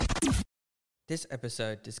This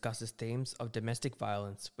episode discusses themes of domestic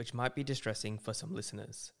violence which might be distressing for some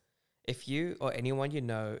listeners. If you or anyone you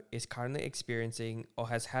know is currently experiencing or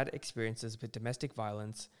has had experiences with domestic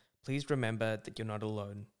violence, please remember that you're not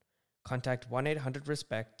alone. Contact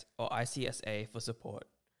 1-800-RESPECT or ICSA for support.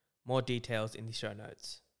 More details in the show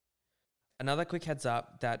notes. Another quick heads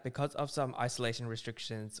up that because of some isolation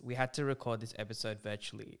restrictions, we had to record this episode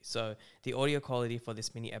virtually, so the audio quality for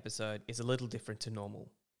this mini episode is a little different to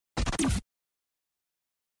normal.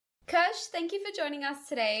 Kirsch, thank you for joining us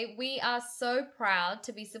today. We are so proud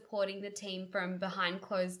to be supporting the team from Behind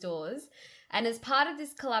Closed Doors. And as part of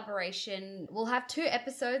this collaboration, we'll have 2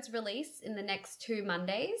 episodes released in the next 2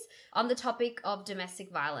 Mondays on the topic of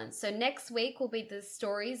domestic violence. So next week will be the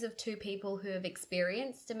stories of 2 people who have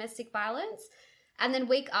experienced domestic violence. And then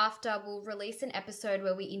week after, we'll release an episode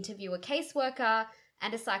where we interview a caseworker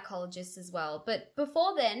and a psychologist as well. But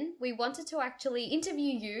before then, we wanted to actually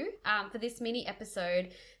interview you for this mini episode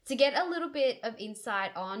to get a little bit of insight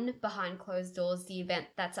on Behind Closed Doors, the event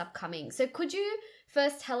that's upcoming. So could you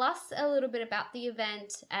first tell us a little bit about the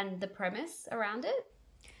event and the premise around it?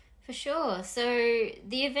 For sure. So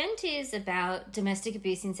the event is about domestic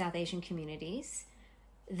abuse in South Asian communities.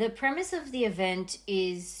 The premise of the event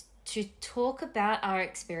is to talk about our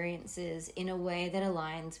experiences in a way that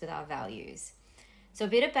aligns with our values. So a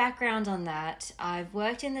bit of background on that. I've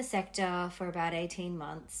worked in the sector for about 18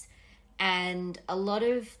 months, and a lot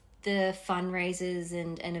of the fundraisers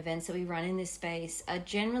and events that we run in this space are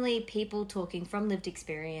generally people talking from lived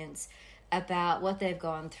experience about what they've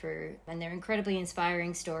gone through, and they're incredibly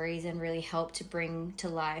inspiring stories and really help to bring to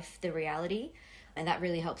life the reality, and that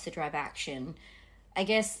really helps to drive action. I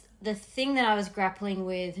guess the thing that I was grappling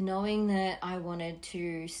with, knowing that I wanted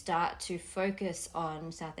to start to focus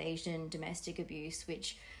on South Asian domestic abuse,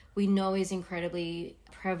 which we know is incredibly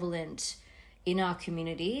prevalent in our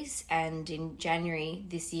communities. And in January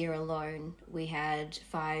this year alone, we had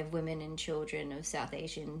 5 women and children of South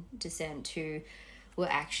Asian descent who were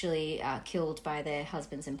actually killed by their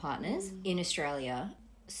husbands and partners in Australia.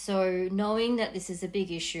 So knowing that this is a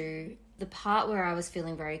big issue, the part where I was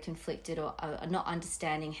feeling very conflicted or not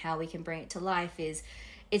understanding how we can bring it to life is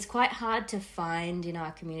it's quite hard to find in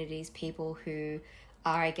our communities people who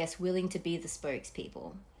are, I guess, willing to be the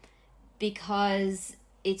spokespeople, because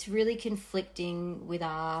it's really conflicting with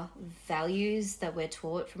our values that we're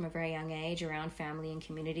taught from a very young age around family and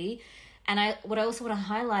community. And what I also want to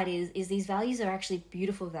highlight is these values are actually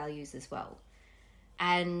beautiful values as well.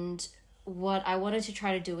 And what I wanted to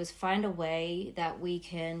try to do was find a way that we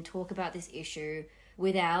can talk about this issue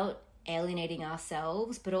without alienating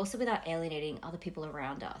ourselves, but also without alienating other people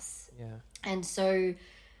around us. Yeah. And so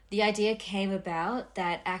the idea came about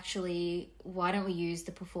that actually, why don't we use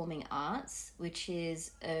the performing arts, which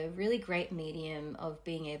is a really great medium of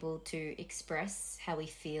being able to express how we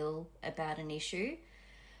feel about an issue,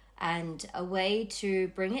 and a way to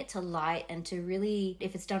bring it to light and to really,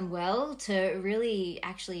 if it's done well, to really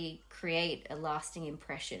actually create a lasting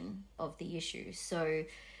impression of the issue. So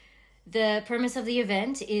the premise of the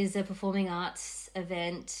event is a performing arts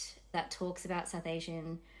event that talks about South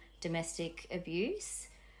Asian domestic abuse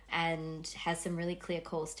and has some really clear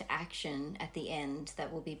calls to action at the end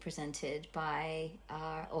that will be presented by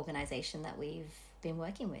our organisation that we've been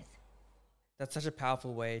working with. That's such a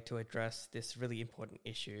powerful way to address this really important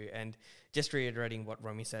issue. And just reiterating what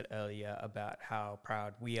Romy said earlier about how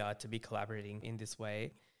proud we are to be collaborating in this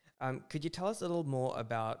way, could you tell us a little more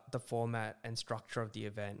about the format and structure of the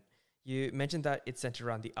event? You mentioned that it's centered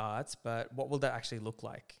around the arts, but what will that actually look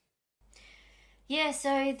like? Yeah,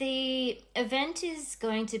 so the event is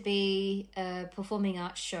going to be a performing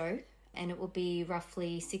arts show, and it will be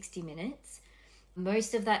roughly 60 minutes.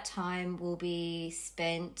 Most of that time will be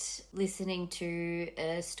spent listening to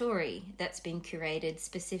a story that's been curated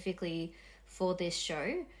specifically for this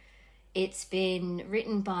show. It's been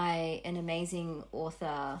written by an amazing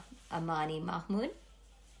author, Amani Mahmood,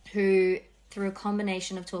 who, through a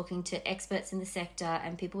combination of talking to experts in the sector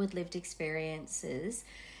and people with lived experiences,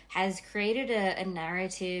 has created a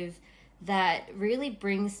narrative that really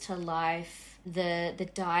brings to life the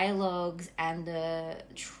dialogues and the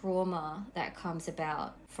trauma that comes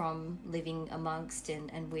about from living amongst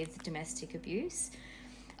and with domestic abuse.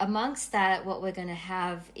 Amongst that, what we're going to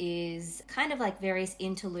have is kind of like various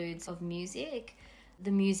interludes of music.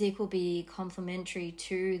 The music will be complementary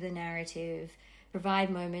to the narrative,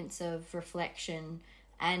 provide moments of reflection.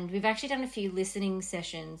 And we've actually done a few listening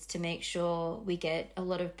sessions to make sure we get a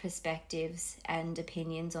lot of perspectives and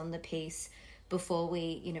opinions on the piece before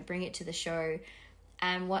we, bring it to the show.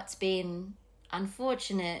 And what's been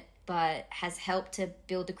unfortunate but has helped to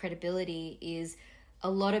build the credibility is a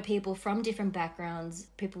lot of people from different backgrounds,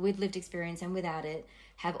 people with lived experience and without it,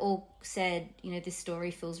 have all said, this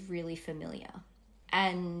story feels really familiar,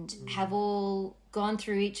 and have all gone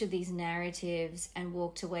through each of these narratives and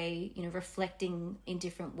walked away, reflecting in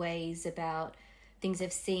different ways about things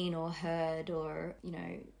they've seen or heard or,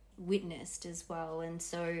 witnessed as well. And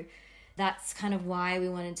so that's kind of why we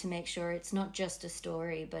wanted to make sure it's not just a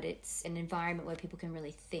story, but it's an environment where people can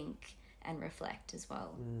really think and reflect as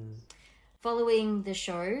well. Following the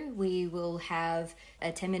show, we will have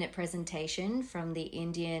a 10-minute presentation from the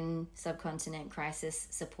Indian Subcontinent Crisis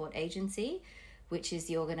Support Agency, which is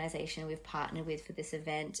the organization we've partnered with for this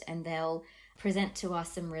event. And they'll present to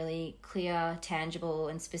us some really clear, tangible,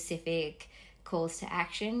 and specific calls to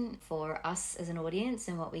action for us as an audience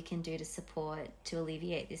and what we can do to support to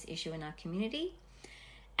alleviate this issue in our community.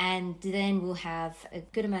 And then we'll have a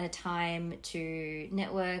good amount of time to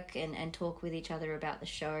network and talk with each other about the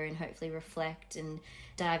show, and hopefully reflect and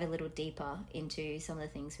dive a little deeper into some of the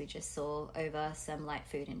things we just saw over some light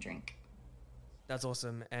food and drink. That's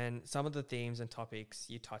awesome. And some of the themes and topics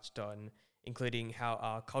you touched on, including how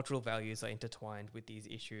our cultural values are intertwined with these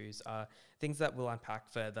issues, are things that we'll unpack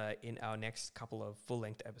further in our next couple of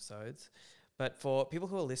full-length episodes. But for people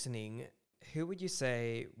who are listening, who would you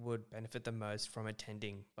say would benefit the most from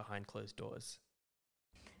attending Behind Closed Doors?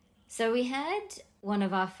 So we had one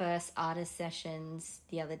of our first artist sessions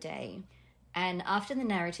the other day, and after the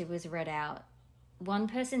narrative was read out, one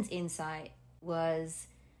person's insight was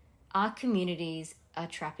our communities are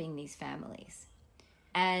trapping these families.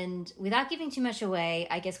 And without giving too much away,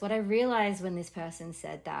 I guess what I realized when this person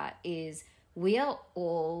said that is we are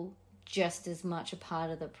all just as much a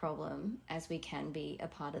part of the problem as we can be a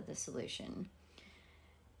part of the solution.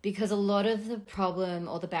 Because a lot of the problem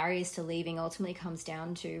or the barriers to leaving ultimately comes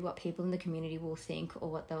down to what people in the community will think or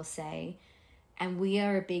what they'll say. And we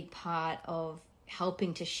are a big part of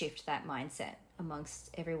helping to shift that mindset amongst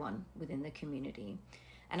everyone within the community.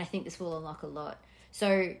 And I think this will unlock a lot.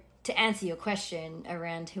 So to answer your question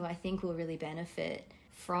around who I think will really benefit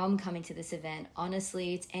from coming to this event,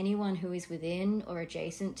 honestly, it's anyone who is within or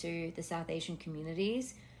adjacent to the South Asian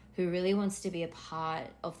communities who really wants to be a part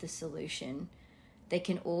of the solution. They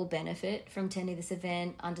can all benefit from attending this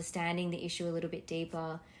event, understanding the issue a little bit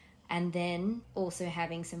deeper, and then also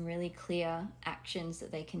having some really clear actions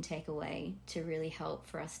that they can take away to really help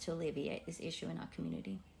for us to alleviate this issue in our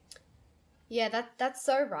community. Yeah, that's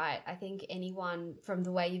so right. I think anyone, from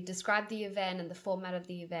the way you've described the event and the format of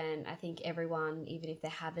the event, I think everyone, even if they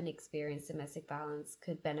haven't experienced domestic violence,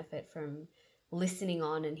 could benefit from listening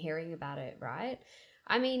on and hearing about it, right?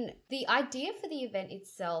 I mean, the idea for the event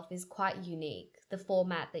itself is quite unique, the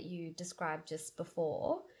format that you described just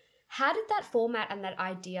before. How did that format and that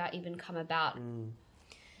idea even come about?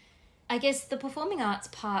 I guess the performing arts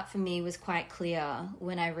part for me was quite clear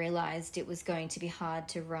when I realised it was going to be hard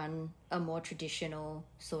to run a more traditional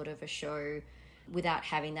sort of a show without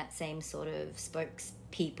having that same sort of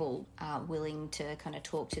spokespeople willing to kind of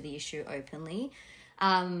talk to the issue openly.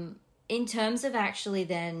 In terms of actually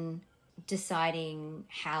then deciding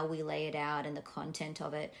how we lay it out and the content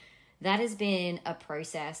of it, that has been a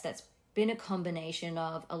process that's been a combination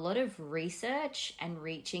of a lot of research and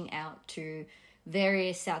reaching out to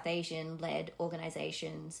various South Asian-led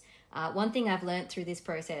organisations. One thing I've learned through this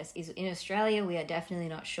process is in Australia, we are definitely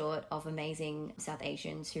not short of amazing South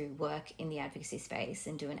Asians who work in the advocacy space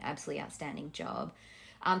and do an absolutely outstanding job.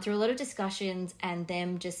 Through a lot of discussions and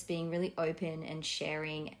them just being really open and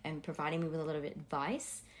sharing and providing me with a lot of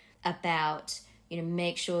advice about,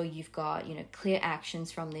 make sure you've got, clear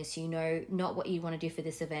actions from this, not what you want to do for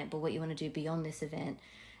this event, but what you want to do beyond this event.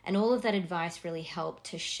 And all of that advice really helped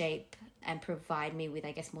to shape and provide me with,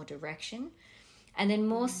 I guess, more direction. And then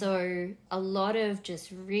more so, a lot of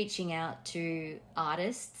just reaching out to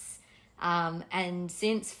artists. And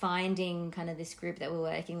since finding kind of this group that we're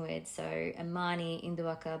working with, so Amani,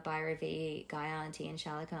 Induaka, Bhairavi, Gayanti, and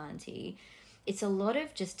Shalakanti, it's a lot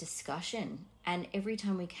of just discussion. And every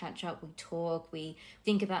time we catch up, we talk, we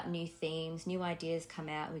think about new themes, new ideas come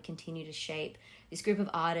out, we continue to shape. This group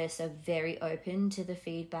of artists are very open to the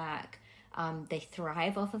feedback. They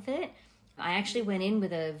thrive off of it. I actually went in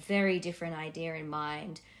with a very different idea in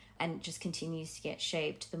mind, and it just continues to get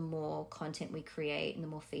shaped the more content we create and the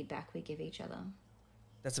more feedback we give each other.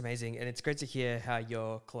 That's amazing. And it's great to hear how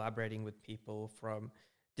you're collaborating with people from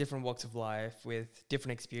different walks of life with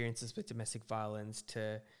different experiences with domestic violence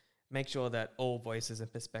to make sure that all voices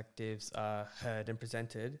and perspectives are heard and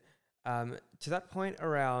presented. To that point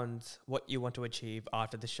around what you want to achieve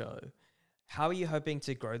after the show, how are you hoping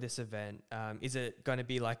to grow this event? Is it going to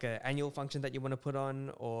be like an annual function that you want to put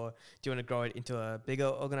on, or do you want to grow it into a bigger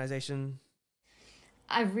organization?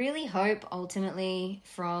 I really hope ultimately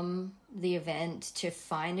from the event to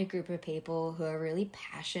find a group of people who are really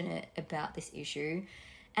passionate about this issue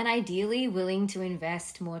and ideally willing to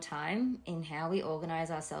invest more time in how we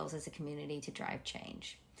organize ourselves as a community to drive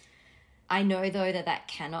change. I know, though, that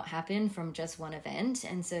cannot happen from just one event,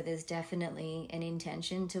 and so there's definitely an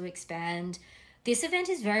intention to expand. This event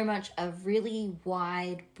is very much a really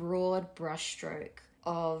wide, broad brushstroke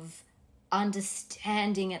of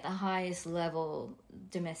understanding at the highest level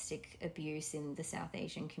domestic abuse in the South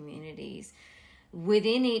Asian communities.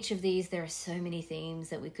 Within each of these, there are so many themes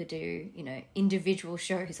that we could do, individual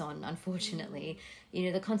shows on, unfortunately.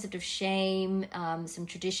 The concept of shame, some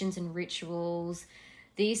traditions and rituals.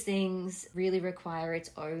 These things really require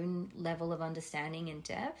its own level of understanding and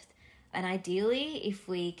depth. And ideally, if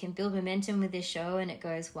we can build momentum with this show and it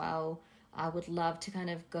goes well, I would love to kind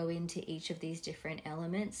of go into each of these different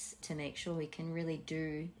elements to make sure we can really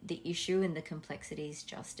do the issue and the complexities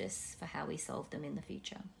justice for how we solve them in the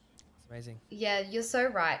future. It's amazing. Yeah, you're so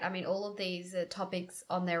right. I mean, all of these are topics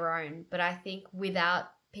on their own, but I think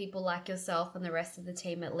without people like yourself and the rest of the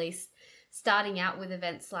team, at least starting out with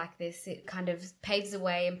events like this, it kind of paves the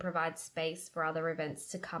way and provides space for other events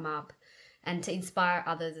to come up and to inspire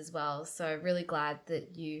others as well. So really glad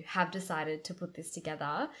that you have decided to put this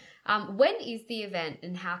together. When is the event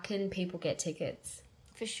and how can people get tickets?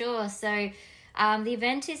 For sure. So the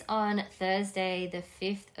event is on Thursday, the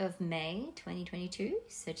 5th of May, 2022.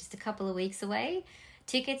 So just a couple of weeks away.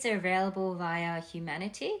 Tickets are available via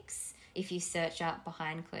Humanitix. If you search up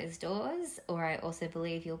Behind Closed Doors, or I also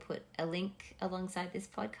believe you'll put a link alongside this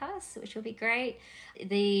podcast, which will be great.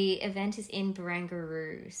 The event is in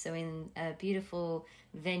Barangaroo, so in a beautiful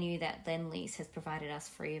venue that Lendlease has provided us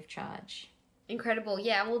free of charge. Incredible.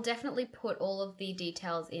 Yeah, we'll definitely put all of the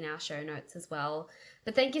details in our show notes as well.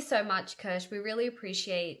 But thank you so much, Kirsch. We really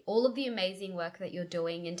appreciate all of the amazing work that you're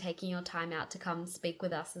doing and taking your time out to come speak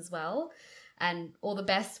with us as well. And all the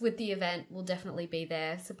best with the event. We'll definitely be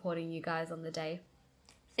there supporting you guys on the day.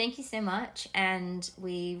 Thank you so much. And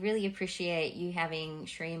we really appreciate you having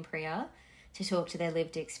Shri and Priya to talk to their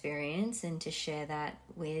lived experience and to share that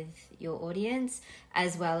with your audience,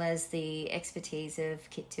 as well as the expertise of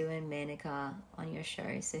Kittu and Menaka on your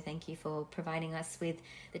show. So thank you for providing us with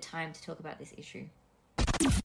the time to talk about this issue.